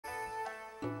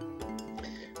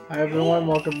Hi everyone,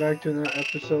 welcome back to another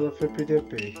episode of Fippy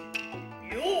Dippy.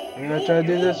 I'm gonna try to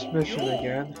do this mission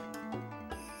again.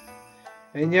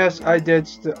 And yes, I did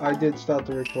start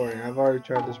the recording. I've already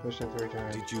tried this mission 3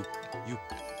 times.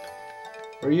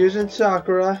 We're using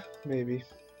Sakura, maybe.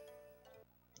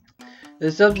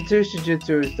 The substitution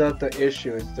jutsu is not the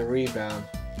issue, it's the rebound.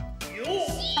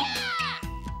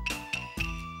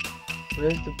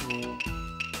 Where's the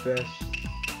best?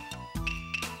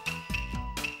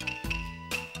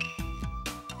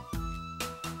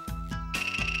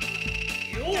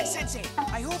 Sensei,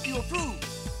 I hope you approve.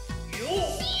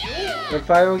 If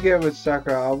I don't get it with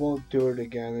Sakura, I won't do it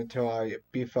again until I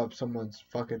beef up someone's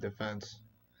fucking defense.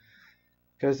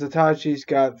 Because Itachi's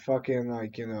got fucking,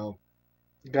 like, you know,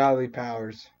 godly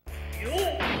powers.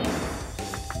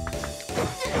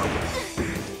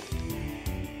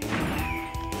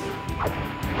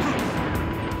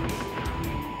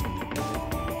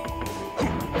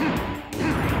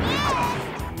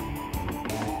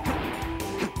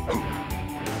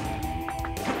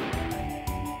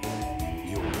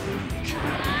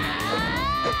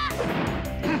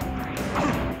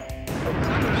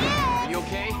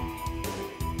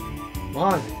 Come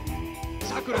on.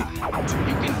 Sakura,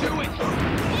 you can do it.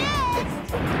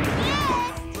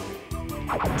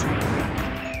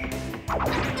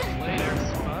 Later,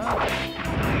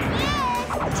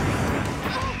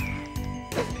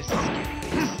 This is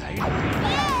getting exciting.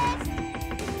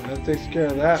 That takes care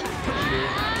of that.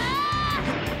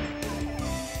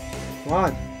 Come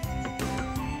on.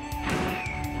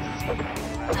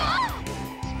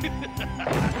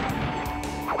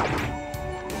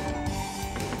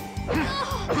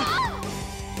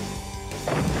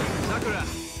 Sakura,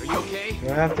 are you okay? Do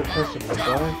I have to push the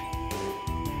button?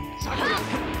 Sakura,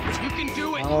 you can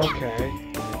do it. Okay.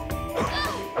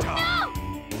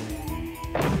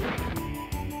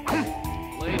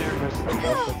 Later. Press the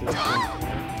button with this thing.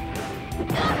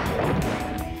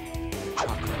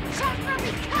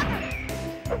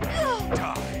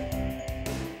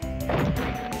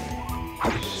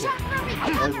 Shit.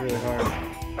 That was really hard.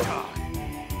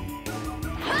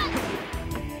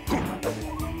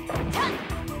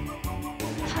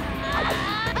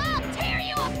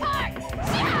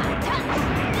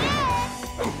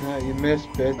 You missed,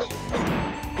 bitch.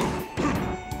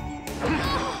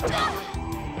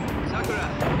 Sakura,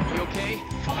 you okay?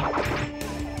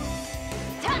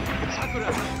 Sakura,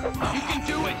 you can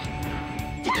do it.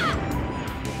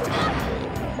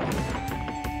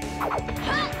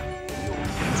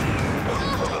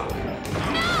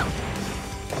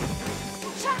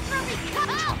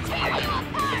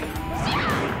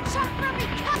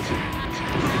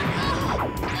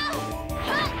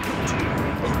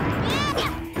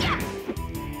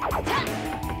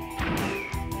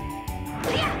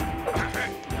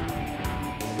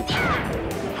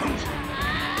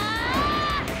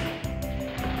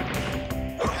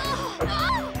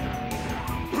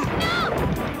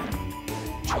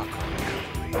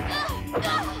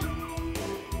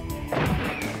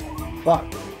 Fuck.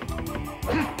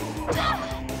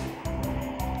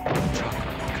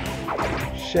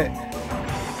 Shit.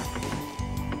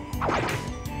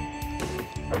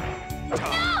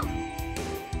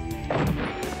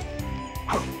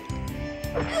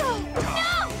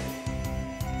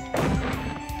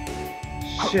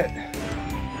 Shit.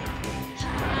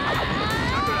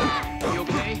 Sakura, you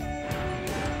okay?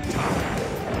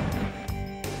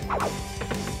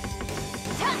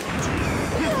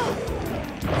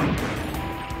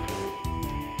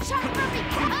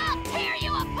 I'll tear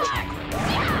you apart!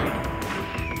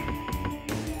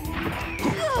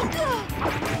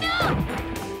 No!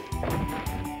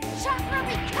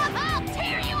 I'll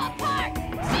tear you apart!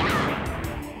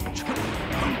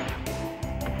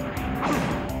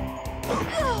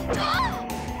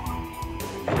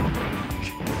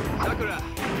 Sakura,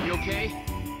 you okay?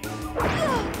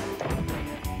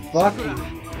 Fuck Sakura, you.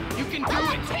 you can do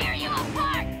I'll it. tear you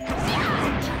apart!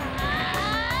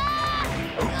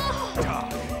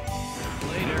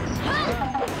 Later.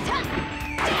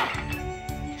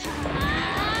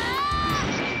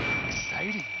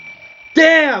 Exciting.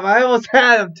 Damn! I almost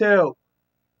had him too.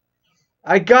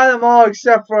 I got him all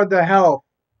except for the health.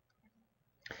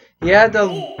 He had to.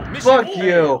 Fuck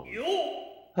you.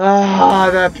 Ah,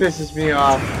 that pisses me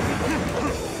off.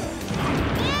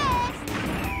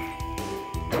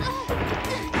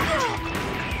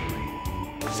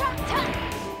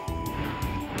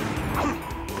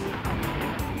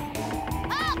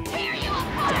 I'll tear you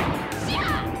apart!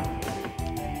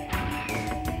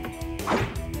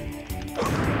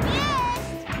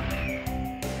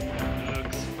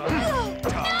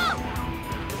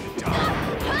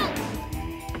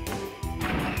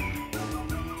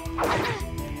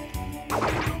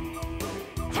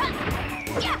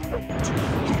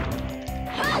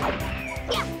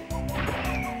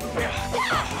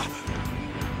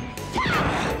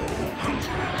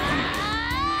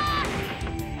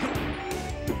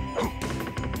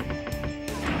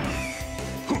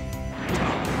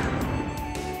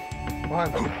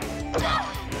 on.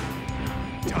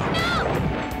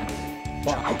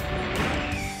 Fuck.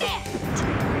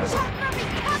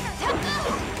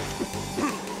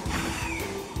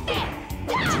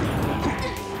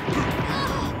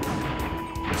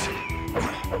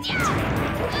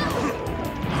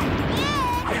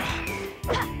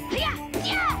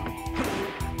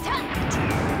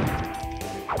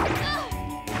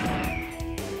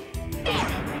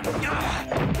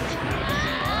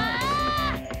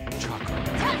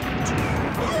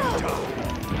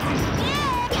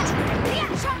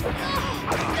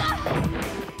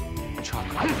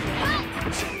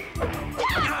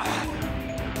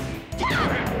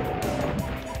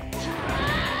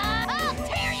 I'll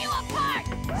tear you apart!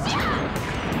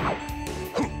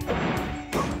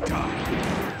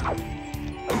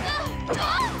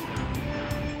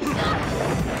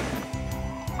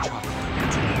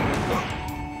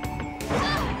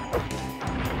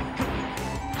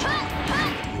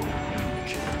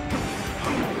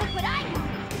 Look what I got!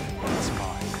 It's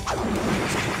mine.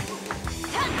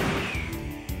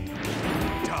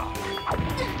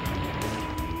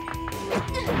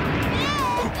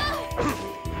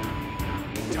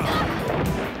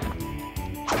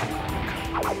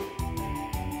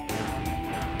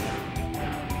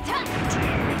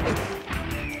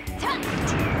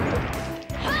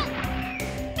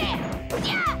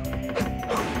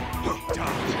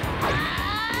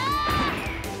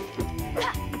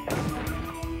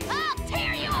 I'll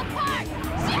tear you apart!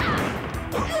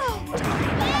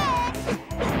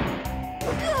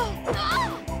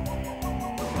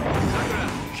 Sakura,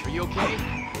 are you okay?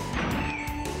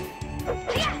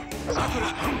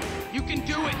 Sakura, you can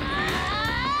do it!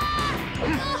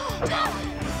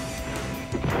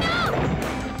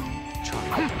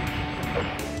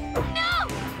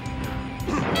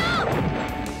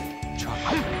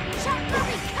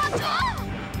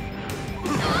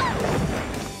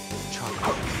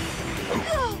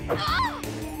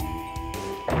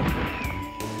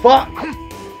 Fuck!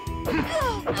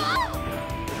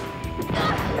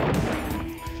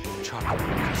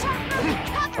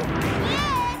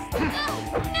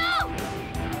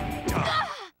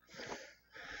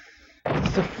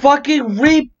 It's a fucking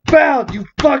rebound, you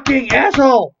fucking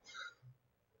asshole!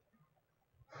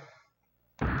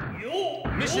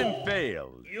 Mission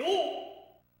failed.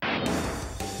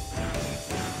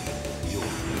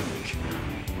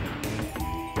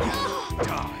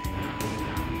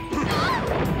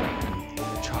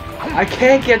 I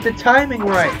can't get the timing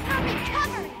right.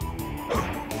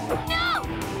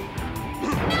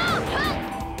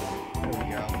 There we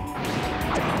go.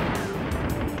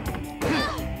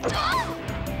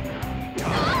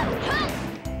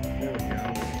 There we go.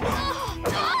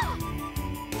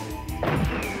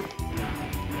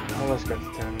 Almost got the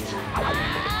timing right.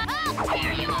 I'll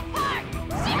tear you apart!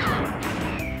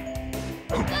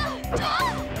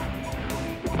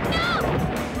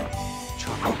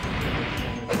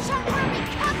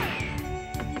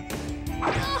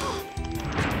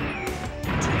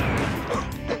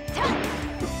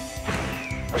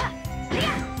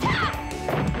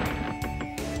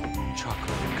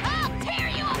 I'll tear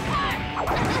you apart!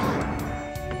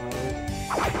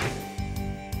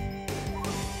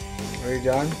 Are you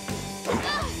done?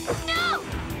 No!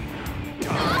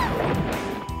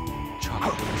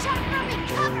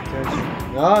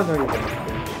 No, no, you're done.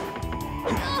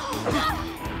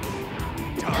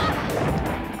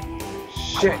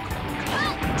 Shit.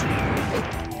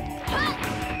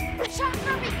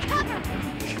 Chakra recover!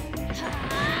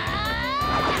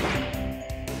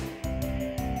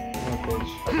 Oh,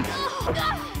 bitch.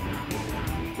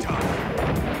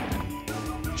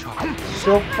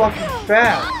 So fucking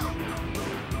fast.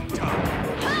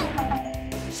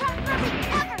 Chakra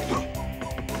recover!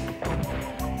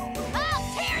 I'll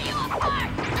tear you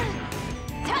apart!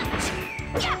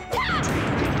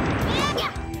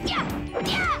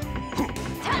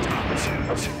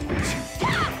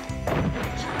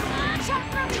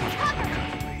 Chakra recover!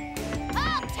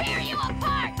 I'll tear you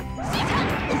apart!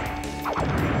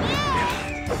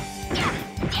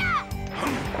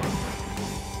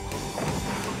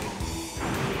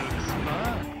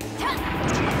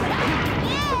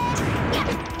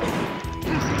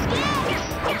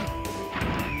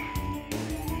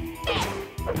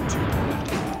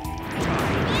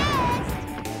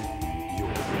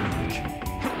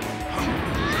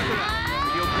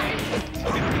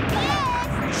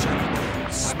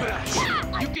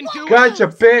 You can do Gotcha,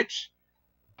 bitch.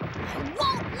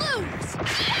 Won't lose!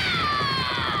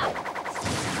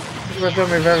 This is the first time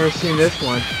we've ever seen this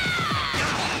one.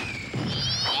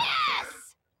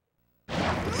 Yes!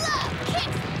 Love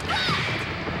kicks back!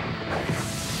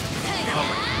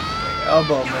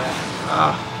 elbow, man.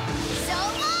 Ah. So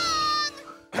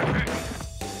long!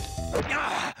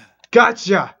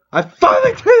 Gotcha! I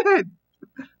finally did it!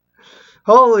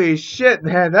 Holy shit,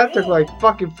 man. That took like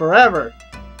fucking forever.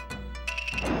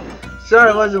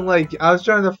 Sorry, I wasn't like, I was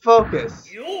trying to focus.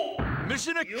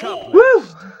 Mission accomplished. Woo!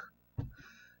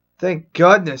 Thank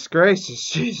goodness gracious,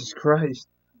 Jesus Christ.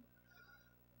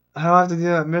 I don't have to do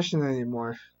that mission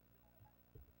anymore.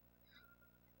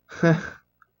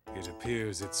 It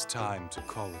appears it's time to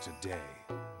call it a day.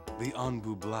 The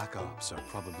Anbu Black Ops are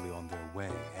probably on their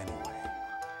way anyway.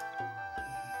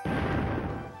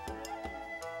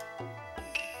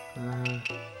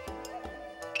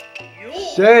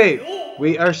 Save!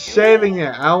 We are saving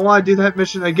it. I don't want to do that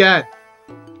mission again.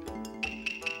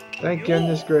 Thank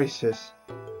goodness gracious.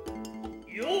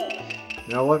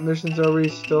 Now what missions are we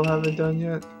still haven't done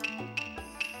yet?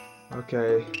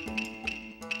 Okay.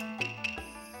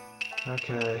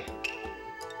 Okay.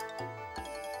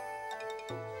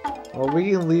 Well,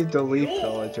 we can leave the Leaf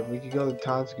Village and we can go to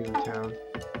Tonsgu Town.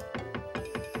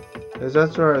 Because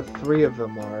that's where 3 of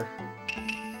them are.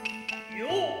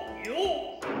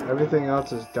 Everything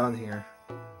else is done here.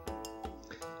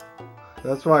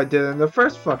 That's why I did it in the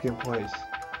first fucking place.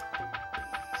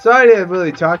 Sorry I didn't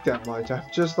really talk that much. I'm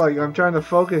just like, I'm trying to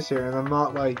focus here and I'm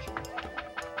not like...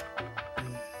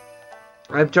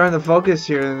 I'm trying to focus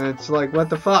here and it's like, what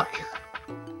the fuck?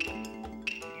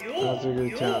 That's a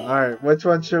good town. Alright, which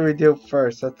one should we do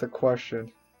first? That's the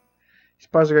question. These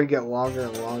parts are gonna get longer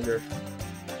and longer.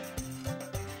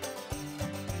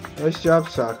 Nice job,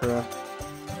 Sakura.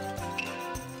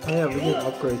 Oh yeah, we can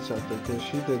upgrade something because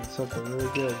she did something really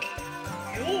good.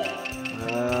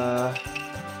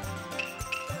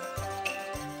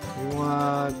 We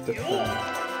want defend.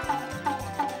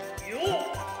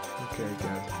 Okay,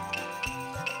 good.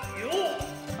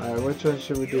 Alright, which one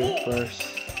should we do first?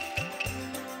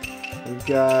 We've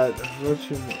got well,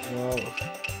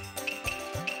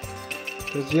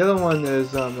 because the other one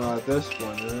is this one. I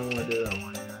don't want to do that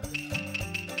one yet.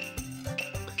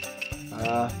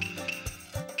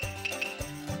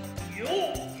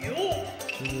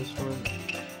 This one.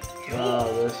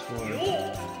 Oh, this one.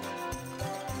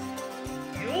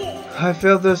 I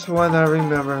failed this one. I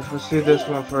remember. Let's do this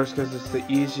one first because it's the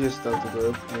easiest of the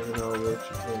group. Even though which we'll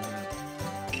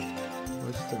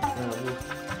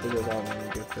figure it out when we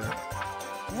get there.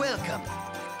 Welcome.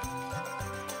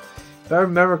 If I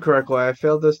remember correctly, I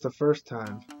failed this the first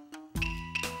time.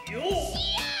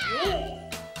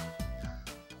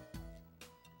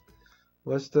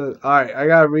 What's the... Alright, I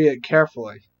gotta read it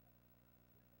carefully.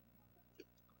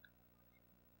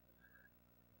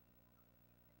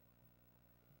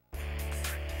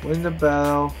 Win the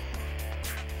battle.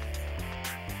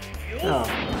 Oh.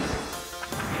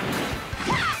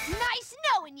 Nice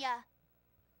knowing ya.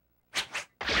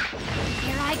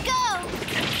 Here I go.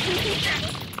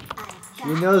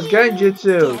 She knows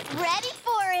Genjutsu. Get ready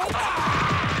for it.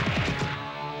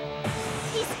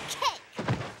 Piece of cake.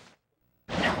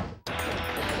 This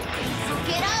will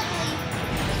get ugly.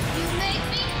 You make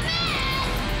me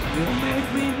mad. You make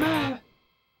me mad.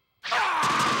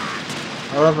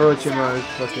 I love Orochimaru is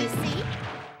fucking...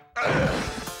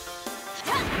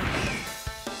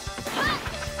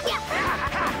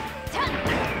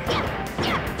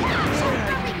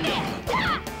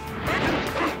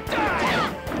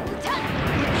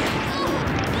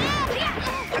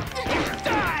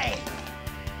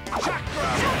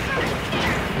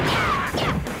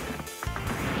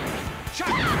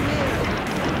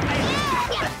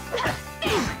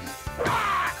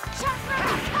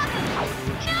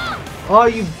 Oh,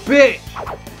 you bitch!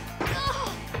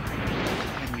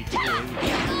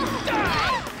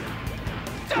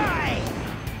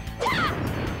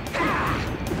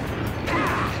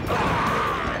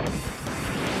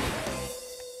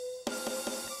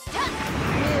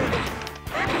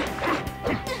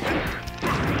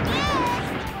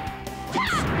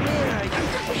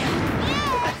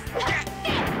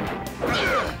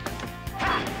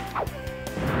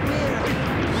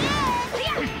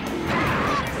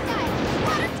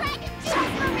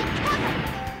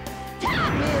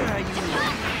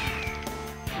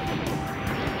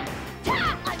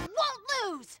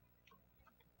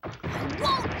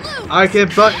 I can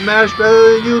button mash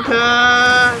better than you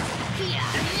can!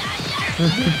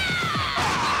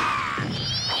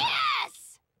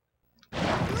 Yes!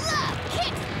 Love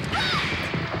kicks butt!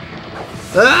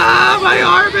 Ah, my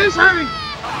arm is hurting!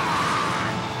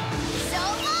 So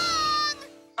long!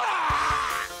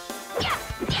 Yeah,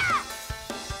 yeah.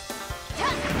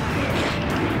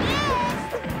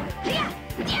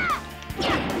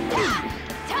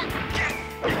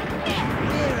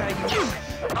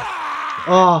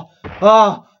 Oh,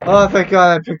 Oh, thank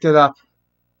God I picked it up.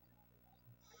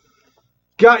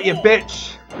 Got you,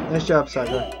 bitch. Nice job,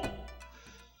 Sakura.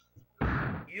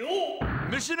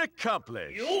 Mission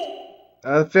accomplished.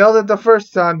 I failed it the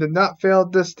first time, did not fail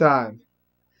it this time.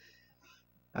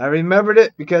 I remembered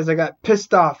it because I got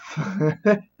pissed off.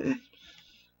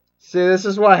 See, this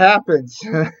is what happens.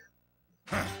 I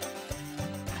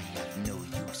have no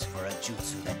use for a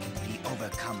jutsu that can be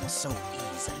overcome so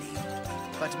easily.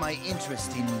 But my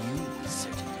interest in you is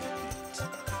certainly piqued.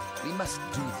 We must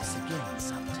do this again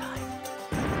sometime.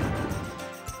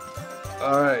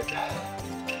 Alright.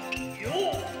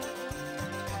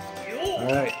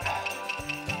 Alright.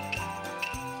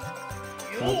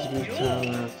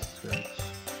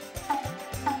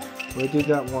 We did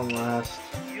that one last.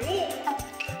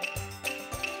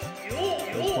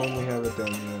 This one we haven't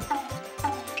done yet.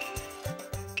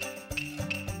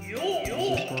 Is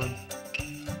this one?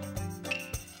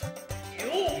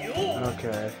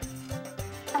 Okay.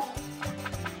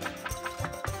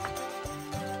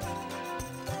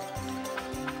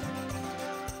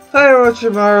 Hey,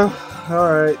 Orochimaru.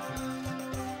 Alright.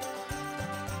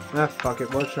 Ah, fuck it.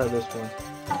 We'll try this one.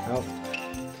 Nope.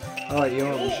 Alright, you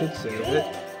know what? We should save it.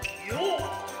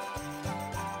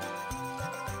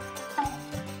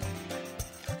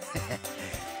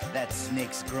 That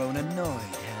snake's grown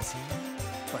annoyed, has he?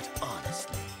 But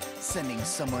honestly, sending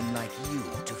someone like you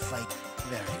to fight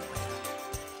very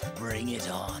well. Bring it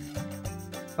on.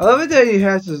 I love it that he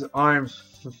has his arms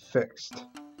fixed.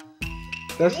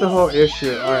 That's the whole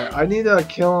issue. Alright, I need to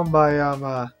kill him by,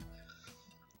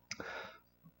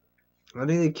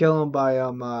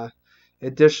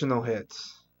 additional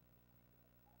hits.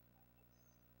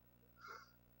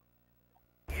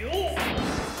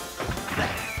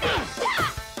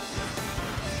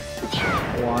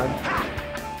 One.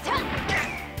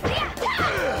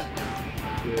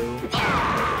 Two.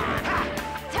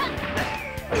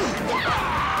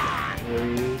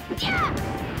 Three.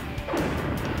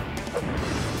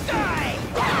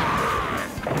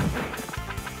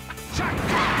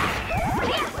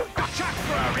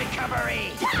 Chakra recovery!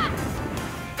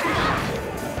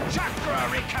 Chakra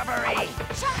recovery!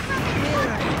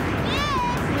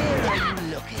 Where are you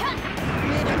looking?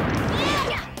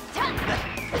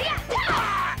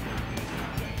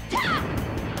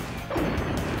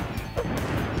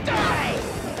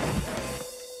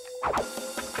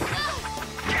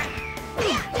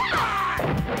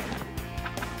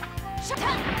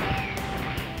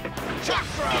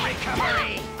 Chakra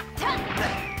recovery!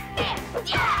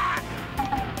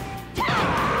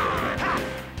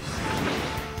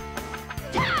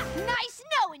 Nice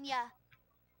knowing ya.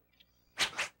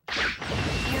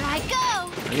 Here I go.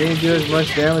 I need to do as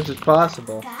much damage as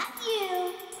possible. Got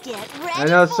you. Get ready. I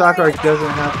know for Sakura it.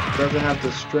 doesn't have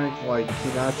the strength like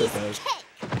Hinata does. So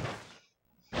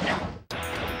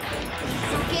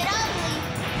get ugly.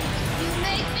 You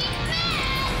make me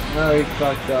mad. No, he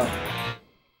fucked up.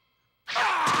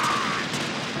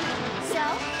 So,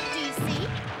 do you see?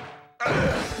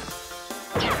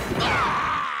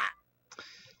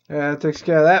 Yeah, that takes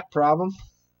care of that problem.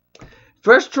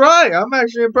 First try! I'm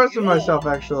actually impressed with myself,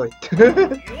 actually.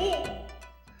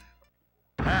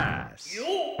 Pass.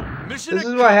 Mission This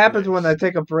is what happens when I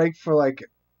take a break for like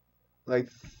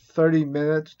 30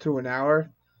 minutes to an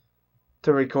hour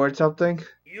to record something.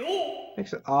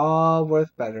 Makes it all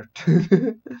worth better.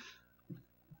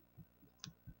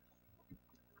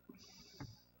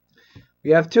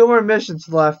 We have 2 more missions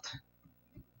left.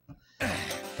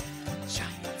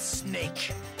 Giant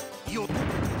snake. You.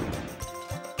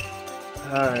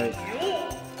 Alright.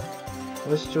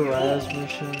 What's Jiraiya's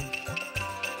mission?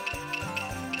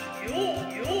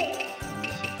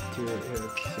 Let's do it here at the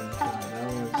same time.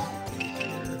 That one's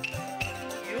easier.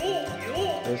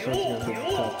 This one's gonna be the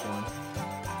tough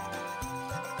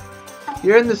one.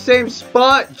 You're in the same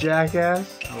spot,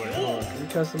 jackass! Oh wait, hold on. Can you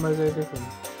customize anything from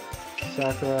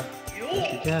Sakura?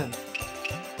 Yes, you can.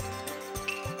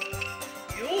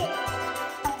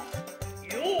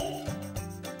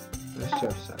 Nice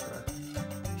job, Sakura.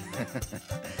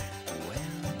 Well.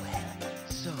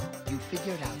 So, you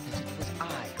figured out that it was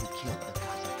I who killed the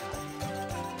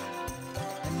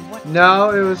Kazekage. And what?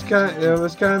 No, it was kind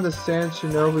of the Sand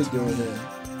Shinobi doing it.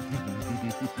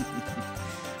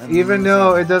 Even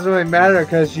though it doesn't really matter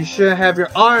because you shouldn't have your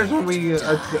arms when we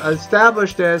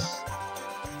establish this.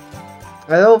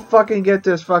 I don't fucking get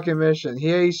this fucking mission.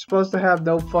 He's supposed to have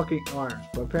no fucking arms,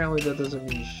 but apparently that doesn't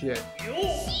mean shit.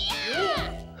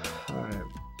 Alright.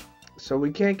 So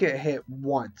we can't get hit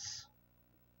once.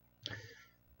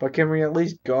 But can we at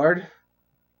least guard?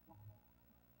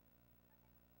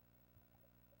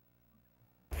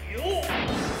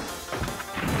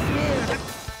 Where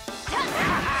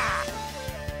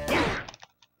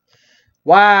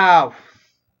Wow.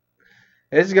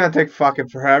 This is gonna take fucking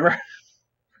forever.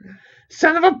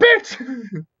 Son of a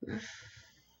bitch!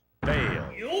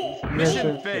 Fail.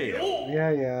 Mission failed.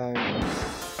 Yeah.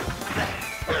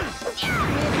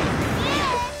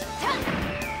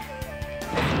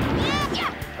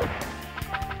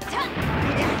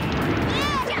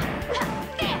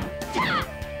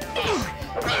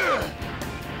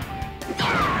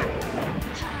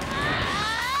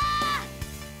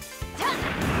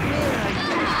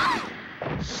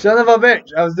 Son of a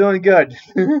bitch! I was doing good.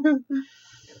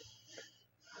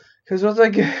 Because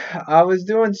I was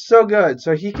doing so good,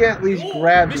 so he can't at least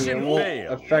grab me and won't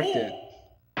affect it.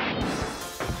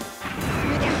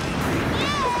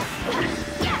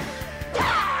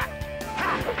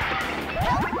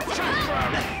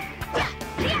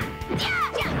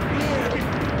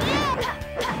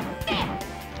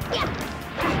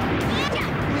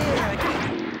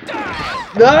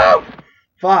 No!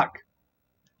 Fuck.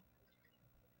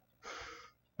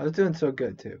 I was doing so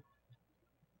good too.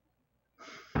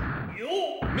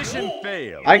 Mission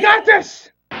failed. I got this!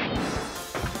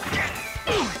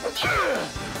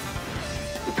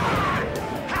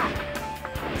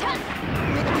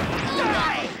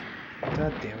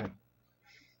 God damn it.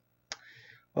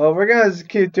 Well, we're gonna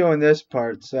keep doing this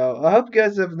part, so I hope you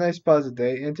guys have a nice positive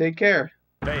day and take care.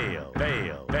 Failed.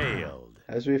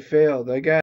 As we failed again.